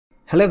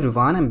Hello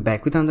everyone, I'm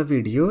back with another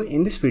video.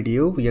 In this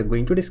video, we are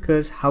going to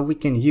discuss how we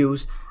can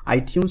use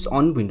iTunes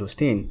on Windows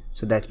 10.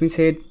 So that being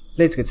said,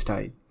 let's get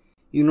started.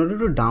 In order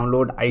to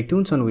download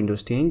iTunes on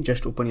Windows 10,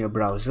 just open your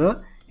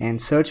browser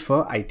and search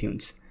for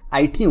iTunes.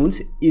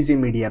 iTunes is a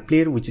media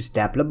player which is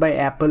developed by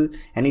Apple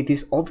and it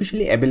is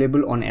officially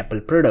available on Apple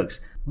products.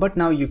 But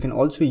now you can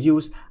also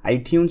use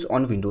iTunes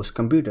on Windows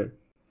computer.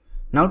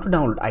 Now to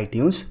download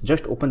iTunes,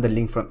 just open the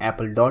link from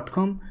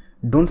apple.com.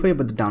 Don't worry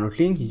about the download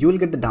link, you will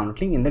get the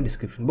download link in the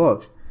description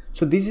box.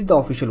 So this is the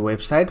official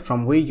website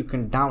from where you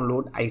can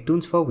download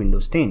iTunes for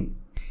Windows 10.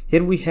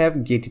 Here we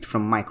have get it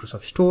from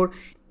Microsoft Store.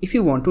 If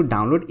you want to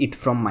download it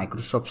from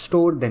Microsoft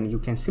Store, then you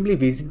can simply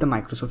visit the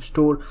Microsoft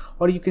Store,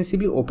 or you can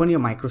simply open your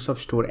Microsoft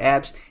Store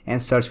apps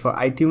and search for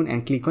iTunes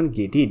and click on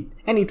get it,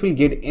 and it will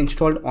get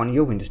installed on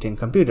your Windows 10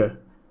 computer.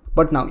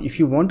 But now if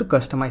you want to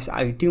customize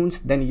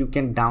iTunes, then you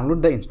can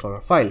download the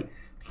installer file.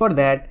 For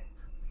that,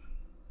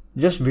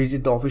 just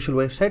visit the official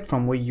website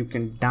from where you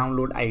can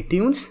download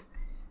iTunes.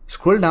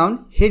 Scroll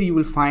down, here you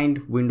will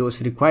find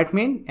Windows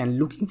requirement and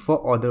looking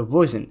for other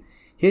version.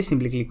 Here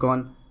simply click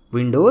on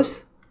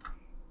Windows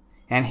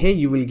and here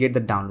you will get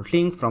the download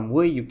link from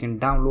where you can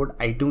download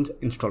iTunes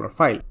installer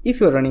file. If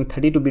you are running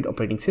 32-bit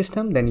operating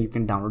system, then you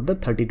can download the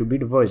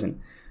 32-bit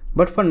version.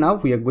 But for now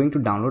we are going to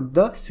download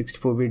the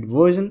 64-bit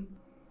version.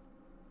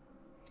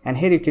 And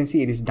here you can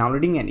see it is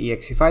downloading an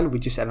exe file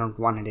which is around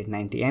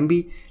 190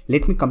 MB.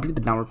 Let me complete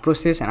the download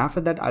process and after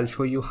that I'll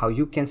show you how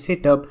you can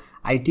set up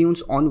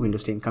iTunes on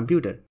Windows 10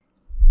 computer.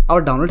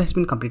 Our download has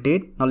been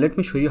completed. Now let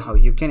me show you how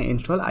you can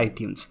install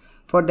iTunes.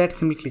 For that,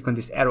 simply click on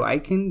this arrow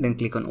icon, then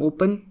click on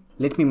open.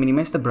 Let me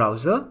minimize the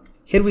browser.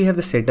 Here we have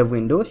the setup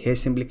window. Here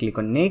simply click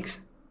on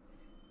next.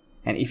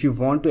 And if you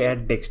want to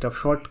add desktop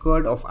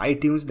shortcut of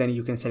iTunes, then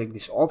you can select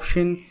this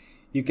option.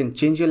 You can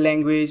change your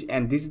language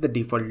and this is the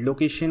default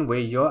location where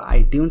your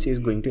iTunes is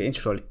going to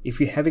install. If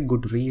you have a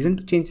good reason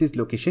to change this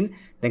location,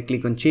 then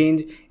click on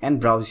change and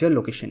browse your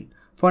location.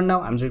 For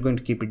now, I'm just going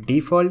to keep it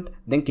default,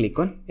 then click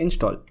on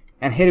install.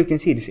 And here you can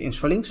see it is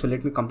installing. So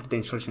let me complete the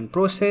installation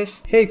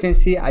process. Here you can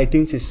see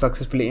iTunes is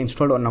successfully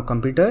installed on our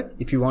computer.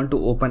 If you want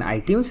to open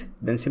iTunes,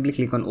 then simply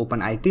click on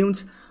open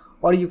iTunes,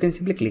 or you can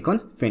simply click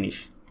on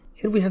finish.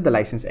 Here we have the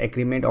license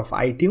agreement of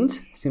iTunes.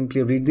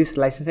 Simply read this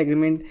license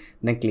agreement,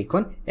 then click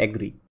on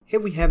agree. Here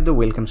we have the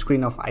welcome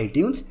screen of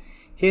iTunes.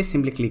 Here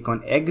simply click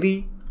on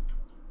agree.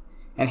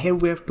 And here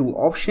we have two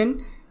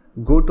options.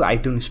 Go to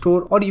iTunes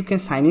Store or you can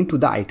sign in to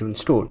the iTunes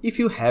Store. If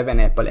you have an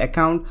Apple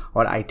account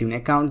or iTunes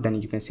account,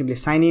 then you can simply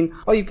sign in,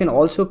 or you can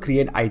also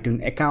create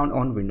iTunes account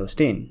on Windows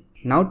 10.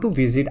 Now to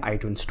visit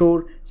iTunes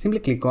Store, simply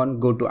click on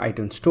go to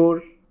iTunes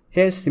Store.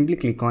 Here simply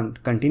click on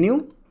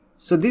continue.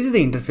 So this is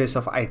the interface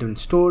of iTunes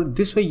Store.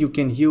 This way you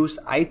can use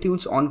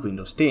iTunes on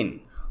Windows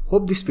 10.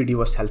 Hope this video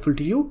was helpful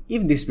to you.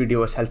 If this video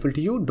was helpful to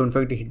you, don't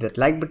forget to hit that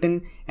like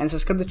button and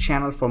subscribe to the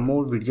channel for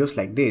more videos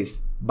like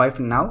this. Bye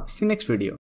for now. See you next video.